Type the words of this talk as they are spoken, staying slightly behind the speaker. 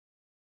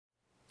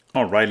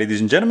Alright, ladies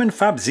and gentlemen,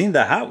 Fab's in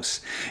the house.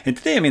 And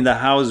today I'm in the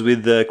house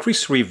with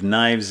Chris Reeve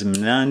knives,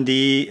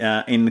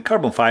 Mnandi in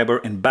carbon fiber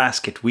and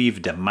basket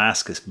weave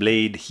Damascus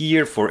blade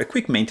here for a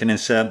quick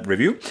maintenance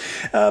review.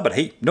 But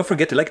hey, don't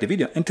forget to like the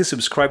video and to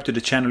subscribe to the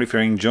channel if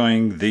you're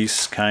enjoying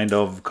this kind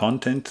of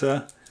content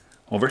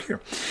over here.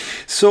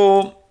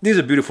 So this is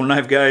a beautiful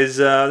knife, guys.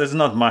 There's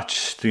not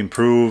much to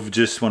improve.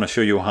 Just want to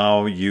show you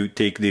how you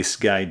take this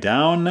guy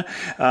down.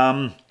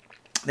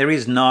 There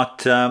is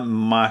not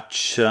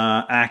much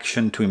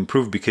action to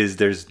improve because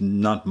there's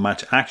not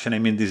much action. I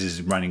mean, this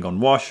is running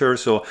on washer,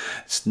 so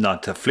it's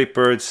not a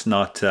flipper, it's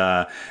not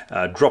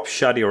drop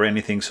shotty or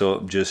anything, so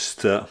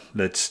just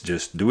let's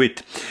just do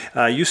it.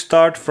 You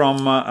start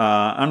from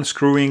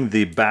unscrewing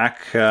the back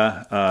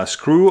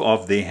screw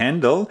of the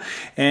handle,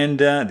 and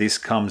this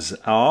comes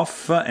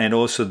off, and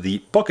also the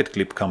pocket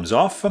clip comes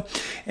off,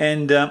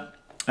 and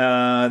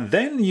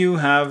then you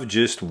have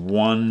just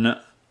one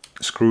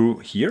screw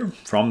here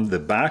from the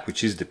back,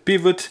 which is the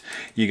pivot.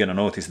 You're gonna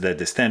notice that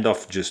the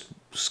standoff just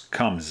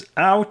comes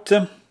out,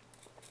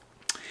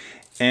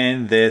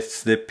 and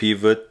that's the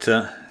pivot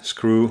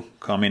screw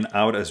coming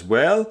out as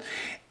well,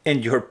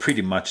 and you're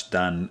pretty much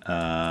done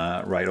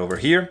right over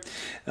here.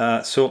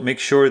 So make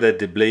sure that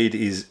the blade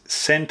is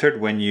centered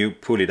when you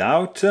pull it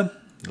out,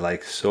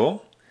 like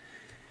so,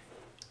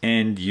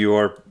 and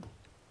you're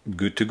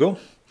good to go.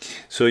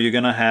 So you're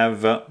gonna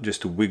have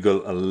just to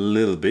wiggle a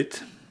little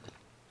bit,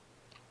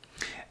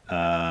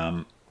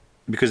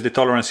 because the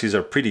tolerances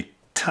are pretty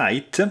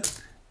tight.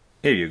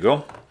 There you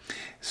go.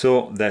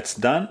 So that's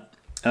done.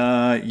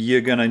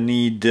 You're gonna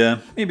need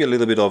maybe a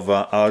little bit of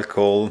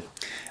alcohol.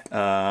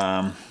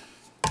 I'm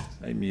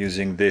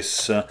using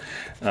this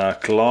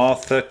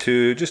cloth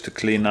to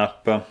clean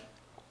up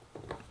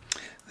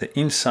the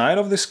inside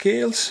of the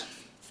scales,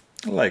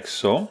 like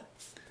so.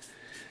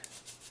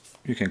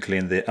 You can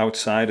clean the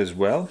outside as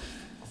well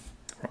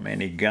from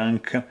any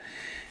gunk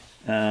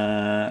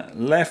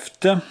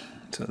left.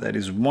 So that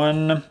is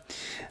one.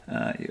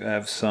 You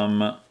have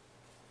some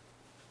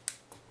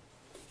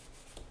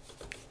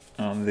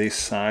on this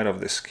side of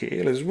the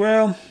scale as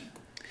well.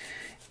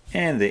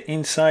 And the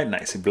inside,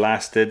 nicely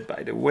blasted,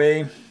 by the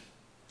way,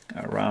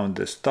 around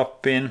the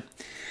stop pin.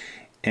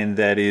 And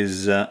that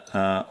is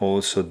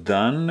also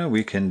done.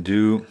 We can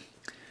do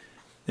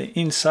the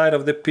inside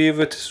of the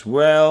pivot as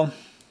well,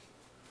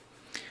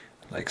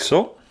 like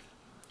so,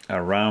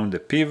 around the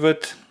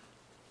pivot.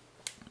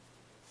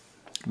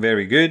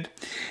 Very good.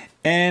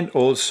 And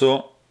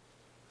also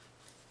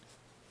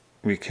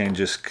we can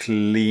just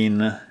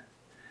clean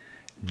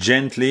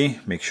gently,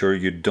 make sure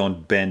you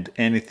don't bend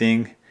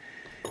anything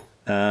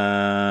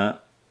for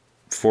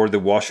the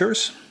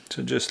washers.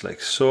 So just like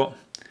so.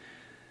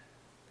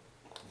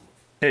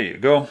 There you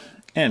go.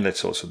 And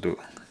let's also do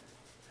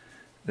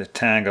the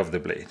tang of the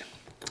blade.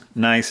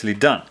 Nicely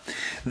done.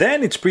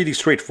 Then it's pretty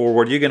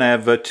straightforward. You're gonna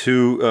have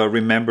to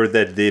remember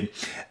that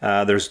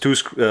there's two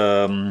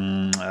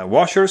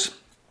washers.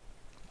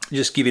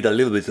 Just give it a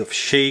little bit of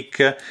shake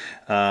to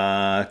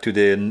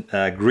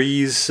the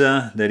grease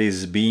that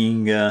is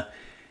being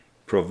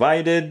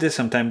provided.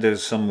 Sometimes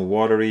there's some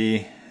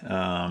watery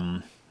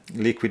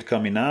liquid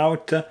coming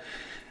out.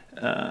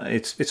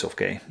 It's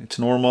okay, it's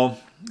normal.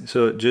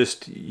 So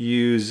just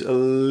use a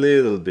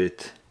little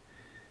bit,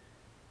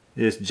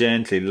 just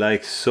gently,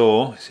 like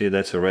so. See,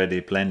 that's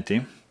already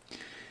plenty.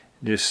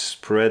 Just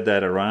spread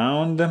that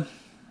around,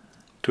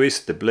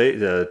 twist the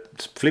blade,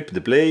 flip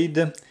the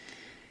blade,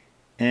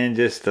 and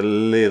just a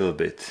little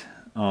bit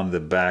on the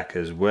back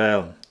as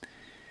well,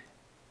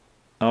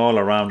 all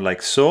around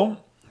like so.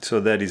 So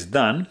that is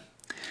done.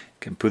 You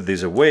can put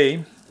this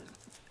away,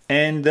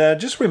 and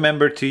just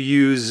remember to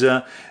use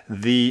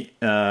the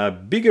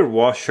bigger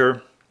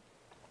washer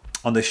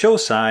on the show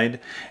side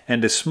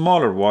and the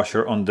smaller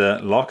washer on the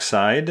lock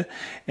side,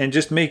 and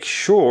just make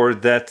sure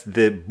that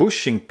the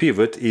bushing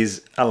pivot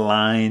is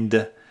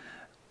aligned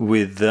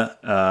with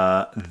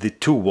the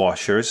two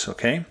washers,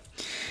 okay?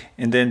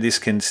 And then this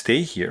can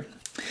stay here.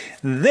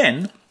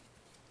 Then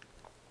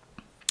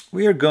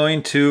we are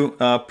going to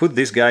put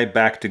this guy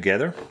back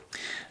together.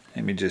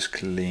 Let me just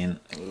clean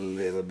a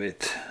little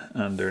bit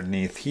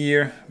underneath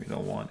here. We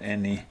don't want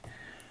any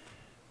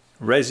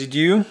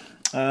residue.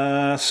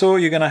 So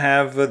you're gonna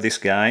have this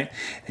guy.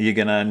 You're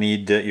gonna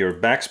need your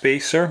back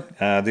spacer.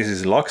 This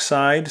is lock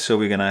side, so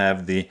we're gonna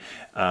have the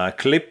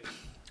clip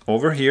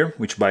over here,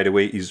 which by the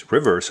way is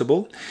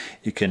reversible.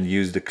 You can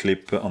use the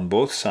clip on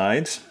both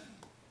sides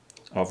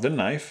of the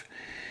knife,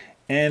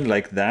 and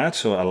like that.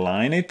 So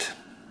align it,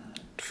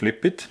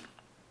 flip it,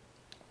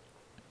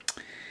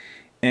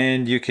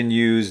 and you can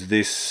use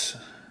this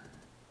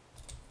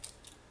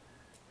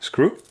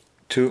screw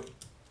to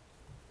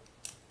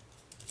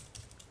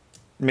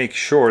make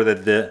sure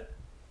that the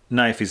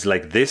knife is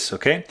like this,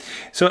 okay?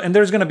 So, and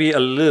there's gonna be a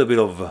little bit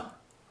of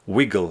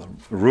wiggle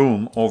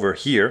room over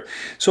here.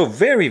 So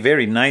very,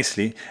 very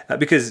nicely,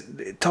 because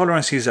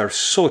tolerances are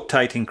so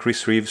tight in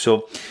Chris Reeve,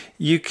 so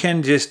you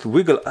can just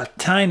wiggle a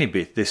tiny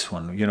bit, this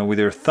one, you know, with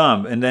your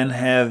thumb, and then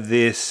have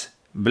this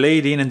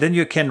blade in, and then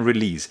you can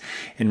release.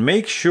 And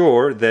make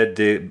sure that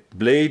the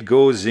blade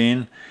goes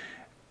in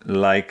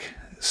like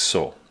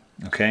so.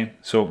 Okay,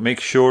 so make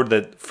sure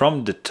that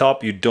from the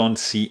top you don't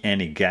see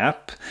any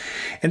gap.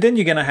 And then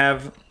you're gonna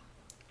have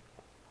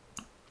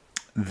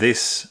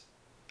this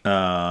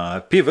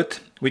pivot,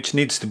 which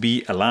needs to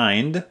be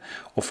aligned,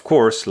 of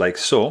course, like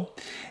so.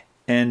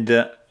 And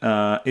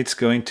it's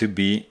going to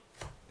be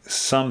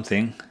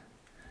something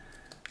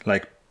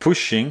like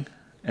pushing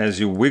as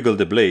you wiggle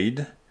the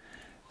blade,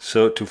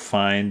 so to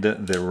find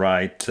the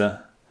right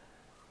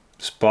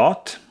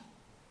spot,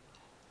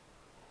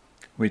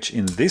 which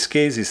in this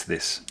case is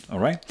this. All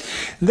right.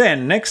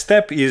 Then next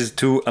step is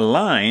to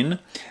align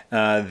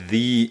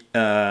the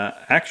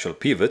actual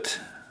pivot,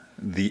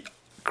 the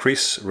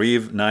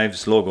Reeve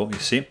Knives logo. You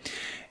see,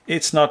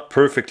 it's not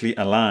perfectly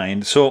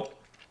aligned. So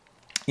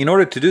in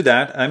order to do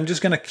that, I'm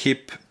just gonna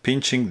keep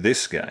pinching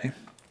this guy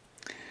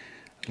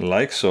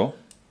like so.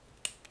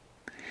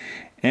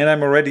 And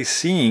I'm already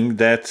seeing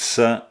that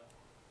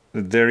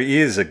there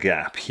is a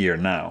gap here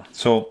now.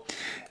 So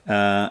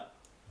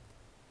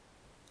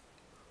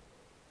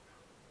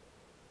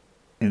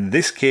in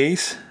this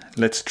case,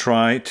 let's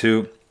try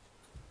to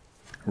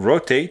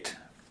rotate,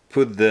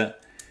 put the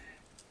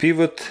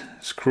pivot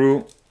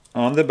screw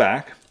on the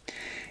back,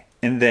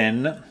 and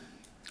then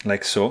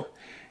like so.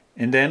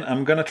 And then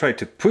I'm gonna try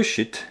to push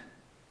it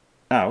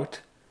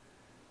out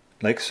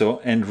like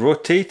so, and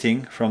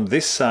rotating from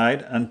this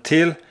side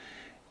until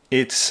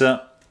it's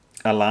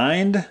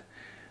aligned.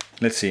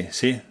 Let's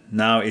see,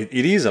 now it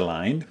is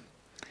aligned.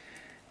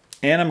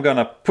 And I'm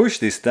gonna push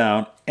this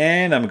down,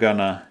 and I'm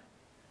gonna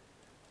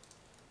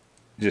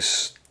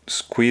just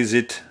squeeze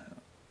it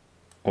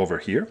over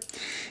here.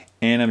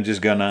 And I'm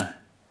just gonna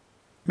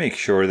make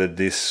sure that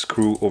this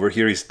screw over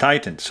here is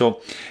tightened.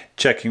 So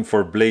checking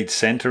for blade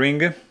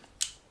centering.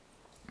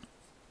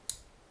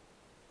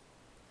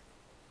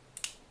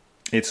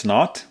 It's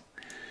not,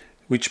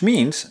 which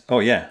means, oh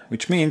yeah,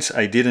 which means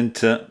I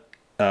didn't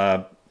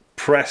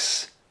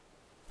press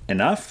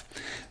enough.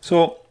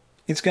 So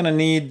it's gonna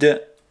need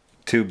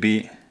to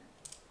be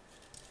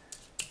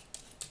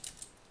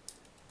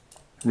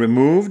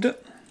removed,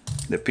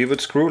 the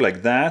pivot screw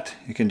like that.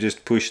 You can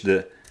just push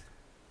the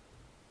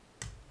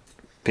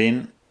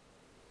pin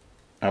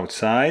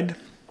outside,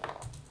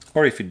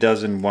 or if it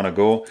doesn't want to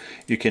go,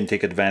 you can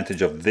take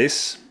advantage of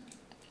this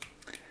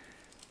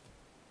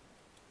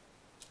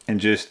and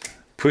just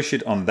push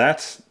it on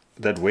that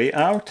way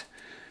out.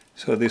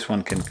 So this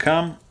one can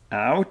come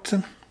out,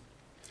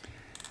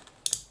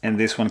 and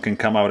this one can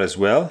come out as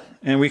well,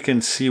 and we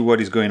can see what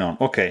is going on.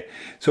 Okay,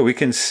 so we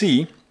can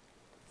see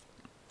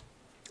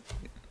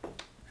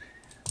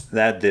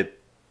that the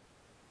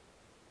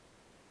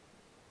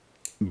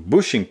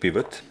bushing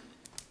pivot,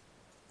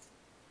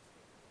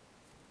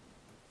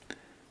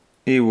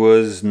 it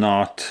was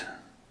not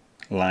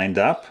lined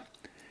up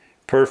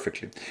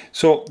perfectly.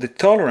 So the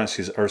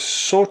tolerances are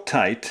so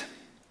tight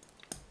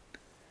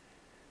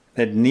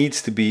that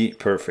needs to be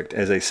perfect,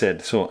 as I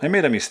said. So I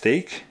made a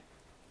mistake,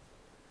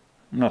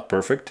 not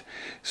perfect.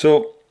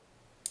 So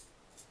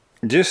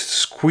just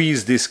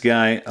squeeze this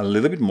guy a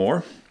little bit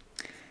more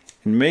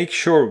and make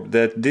sure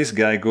that this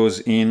guy goes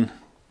in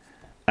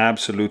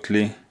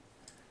absolutely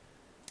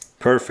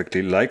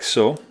perfectly, like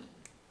so.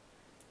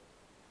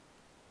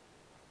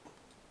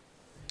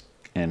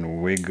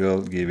 And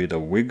wiggle, give it a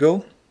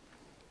wiggle,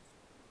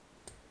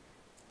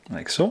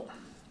 like so.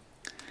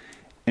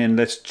 And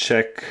let's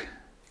check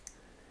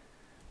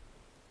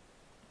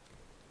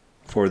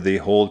for the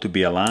hole to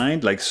be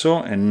aligned, like so.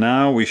 And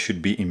now we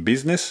should be in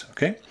business,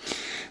 okay?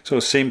 So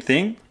same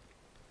thing.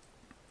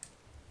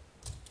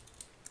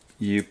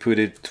 You put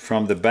it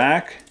from the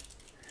back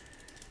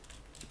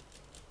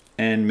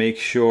and make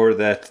sure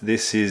that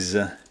this is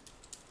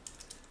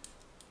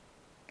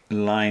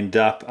lined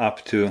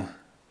up to,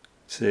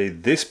 say,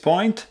 this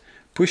point.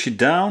 Push it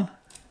down,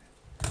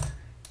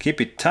 keep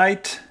it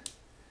tight,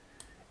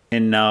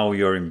 and now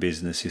you're in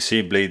business. You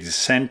see, blade is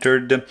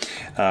centered.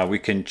 We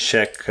can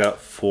check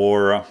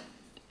for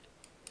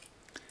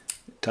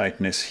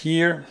tightness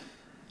here,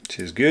 which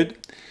is good.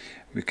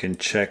 We can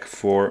check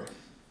for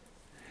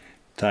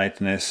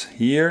tightness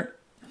here,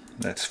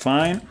 that's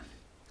fine.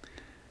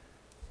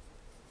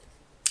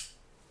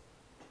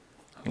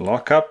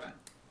 Lock up.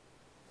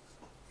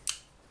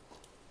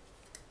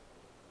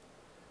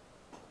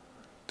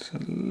 It's a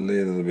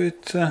little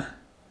bit,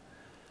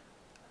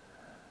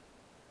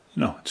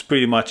 no, it's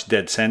pretty much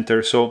dead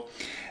center, so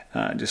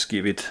just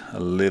give it a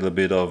little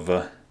bit of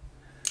a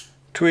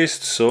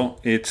twist, so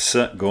it's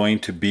going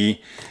to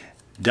be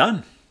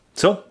done.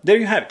 So there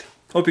you have it.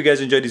 Hope you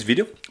guys enjoyed this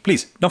video.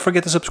 Please don't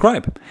forget to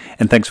subscribe,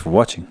 and thanks for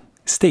watching.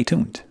 Stay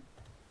tuned.